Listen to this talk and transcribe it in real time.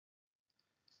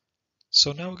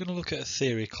So now we're going to look at a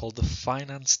theory called the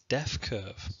finance death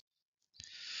curve.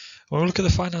 When we look at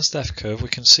the finance death curve, we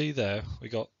can see there we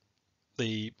got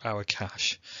our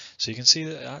cash. So you can see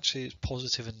that actually it's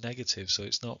positive and negative. So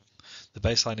it's not, the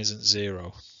baseline isn't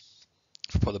zero.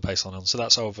 If we put the baseline on, so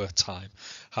that's over time.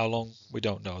 How long, we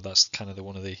don't know. That's kind of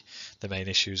one of the main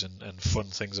issues and fun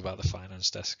things about the finance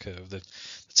death curve. The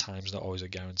time's not always a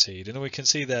guaranteed. And then we can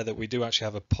see there that we do actually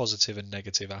have a positive and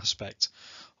negative aspect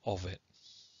of it.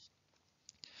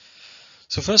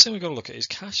 So first thing we've got to look at is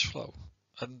cash flow.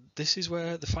 And this is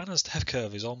where the finance death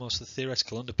curve is almost the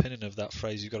theoretical underpinning of that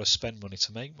phrase, you've got to spend money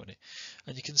to make money.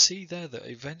 And you can see there that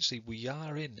eventually we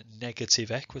are in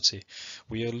negative equity.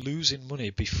 We are losing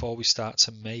money before we start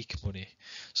to make money.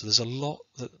 So there's a lot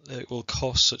that it will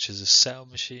cost, such as the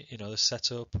setup machine, the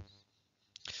setup,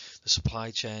 the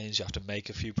supply chains, you have to make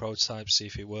a few prototypes, see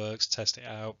if it works, test it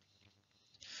out,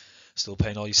 still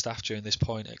paying all your staff during this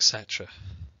point, etc.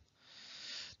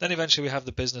 Then eventually we have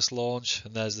the business launch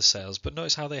and there's the sales. But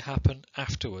notice how they happen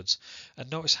afterwards.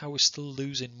 And notice how we're still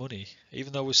losing money.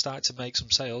 Even though we start to make some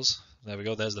sales. There we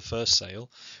go, there's the first sale.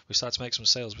 We start to make some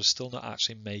sales, we're still not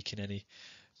actually making any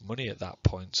money at that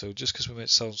point. So just because we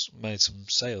made some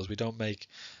sales, we don't make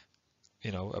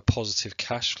a positive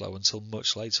cash flow until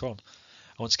much later on.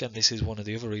 And once again, this is one of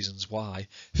the other reasons why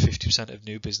 50% of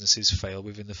new businesses fail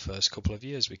within the first couple of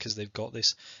years, because they've got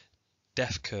this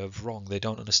death curve wrong. They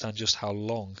don't understand just how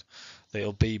long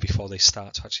they'll be before they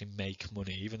start to actually make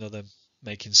money. Even though they're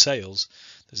making sales,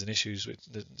 there's an issue with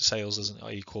the sales doesn't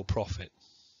equal profit.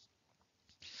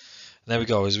 And there we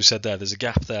go, as we said there's a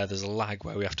gap there, there's a lag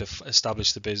where we have to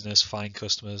establish the business, find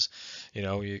customers,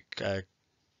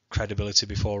 credibility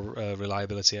before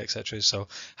reliability, etc. So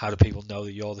how do people know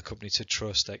that you're the company to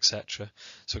trust, etc.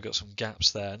 So we've got some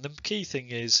gaps there. And the key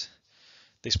thing is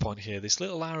this point here, this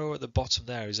little arrow at the bottom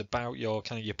there is about your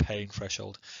paying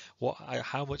threshold.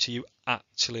 How much are you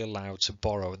actually allowed to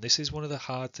borrow? And this is one of the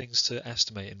hard things to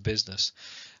estimate in business.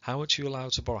 How much are you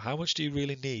allowed to borrow? How much do you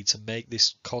really need to make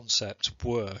this concept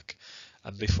work,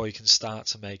 and before you can start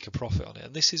to make a profit on it?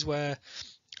 And this is where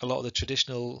a lot of the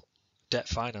traditional debt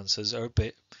financiers are a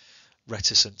bit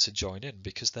reticent to join in,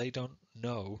 because they don't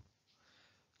know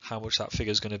how much that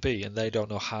figure is going to be, and they don't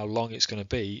know how long it's going to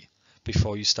be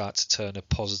before you start to turn a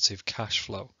positive cash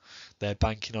flow. They're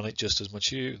banking on it just as much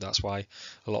as you. That's why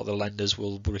a lot of the lenders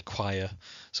will require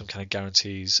some kind of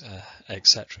guarantees,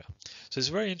 etc. So it's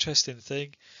a very interesting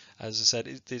thing. As I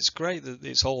said, it's great that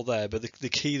it's all there, but the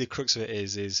key, the crux of it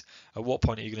is at what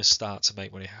point are you going to start to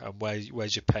make money, and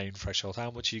where's your paying threshold? How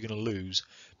much are you going to lose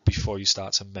before you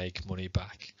start to make money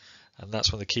back? And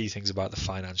that's one of the key things about the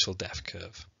financial death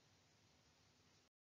curve.